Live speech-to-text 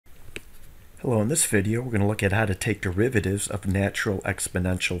Hello, in this video we're going to look at how to take derivatives of natural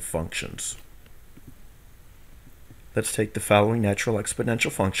exponential functions. Let's take the following natural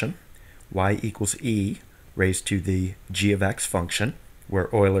exponential function, y equals e raised to the g of x function, where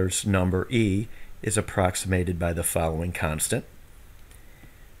Euler's number e is approximated by the following constant.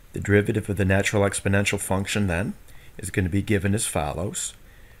 The derivative of the natural exponential function then is going to be given as follows.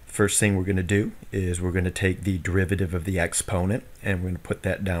 First thing we're going to do is we're going to take the derivative of the exponent and we're going to put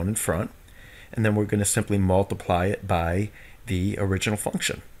that down in front. And then we're going to simply multiply it by the original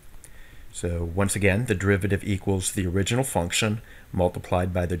function. So once again, the derivative equals the original function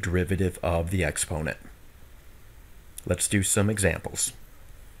multiplied by the derivative of the exponent. Let's do some examples.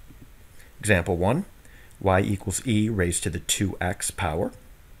 Example 1, y equals e raised to the 2x power.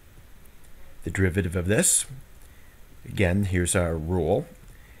 The derivative of this, again, here's our rule.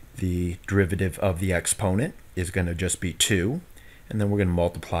 The derivative of the exponent is going to just be 2. And then we're going to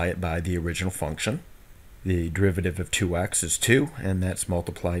multiply it by the original function. The derivative of 2x is 2, and that's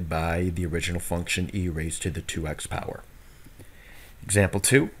multiplied by the original function e raised to the 2x power. Example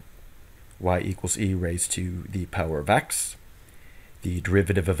 2, y equals e raised to the power of x. The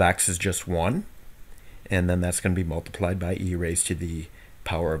derivative of x is just 1, and then that's going to be multiplied by e raised to the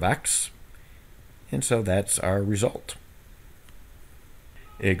power of x. And so that's our result.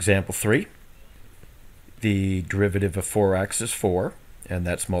 Example 3. The derivative of 4x is 4, and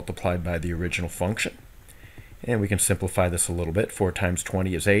that's multiplied by the original function. And we can simplify this a little bit. 4 times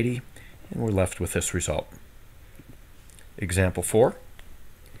 20 is 80, and we're left with this result. Example 4.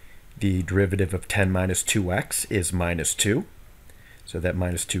 The derivative of 10 minus 2x is minus 2. So that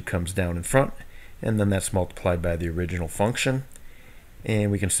minus 2 comes down in front, and then that's multiplied by the original function.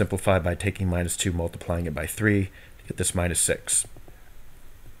 And we can simplify by taking minus 2, multiplying it by 3 to get this minus 6.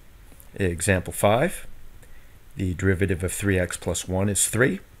 Example 5. The derivative of 3x plus 1 is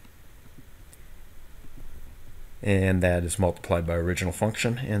 3. And that is multiplied by original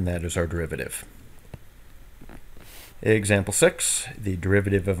function, and that is our derivative. Example 6. The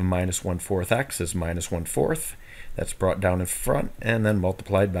derivative of a minus 1/4 x is minus 1/4. That's brought down in front and then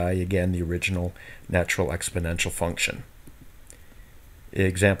multiplied by, again, the original natural exponential function.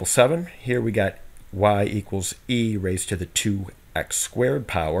 Example 7. Here we got y equals e raised to the 2x squared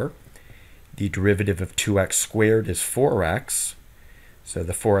power. The derivative of 2x squared is 4x, so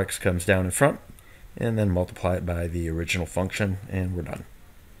the 4x comes down in front, and then multiply it by the original function, and we're done.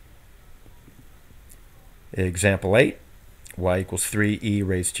 Example 8, y equals 3e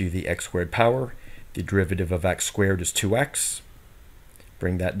raised to the x squared power. The derivative of x squared is 2x.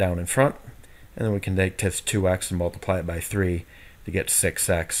 Bring that down in front, and then we can take this 2x and multiply it by 3 to get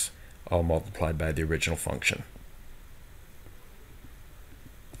 6x, all multiplied by the original function.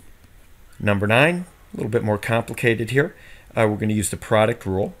 Number 9, a little bit more complicated here. We're going to use the product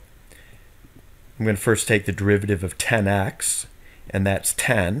rule. I'm going to first take the derivative of 10x, and that's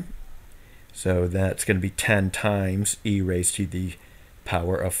 10. So that's going to be 10 times e raised to the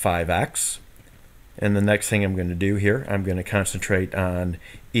power of 5x. And the next thing I'm going to do here, I'm going to concentrate on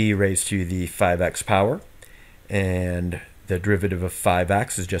e raised to the 5x power. And the derivative of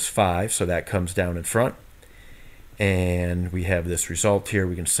 5x is just 5, so that comes down in front. And we have this result here.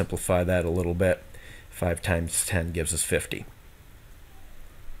 We can simplify that a little bit. 5 times 10 gives us 50.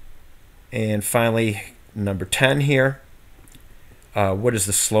 And finally, number 10 here. What is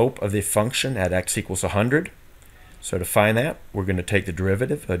the slope of the function at x equals 100? So to find that, we're going to take the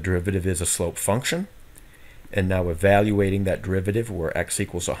derivative. A derivative is a slope function. And now evaluating that derivative where x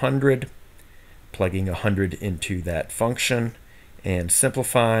equals 100, plugging 100 into that function, and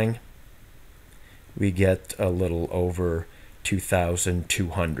simplifying, we get a little over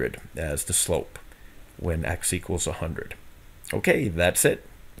 2,200 as the slope when x equals 100. Okay, that's it.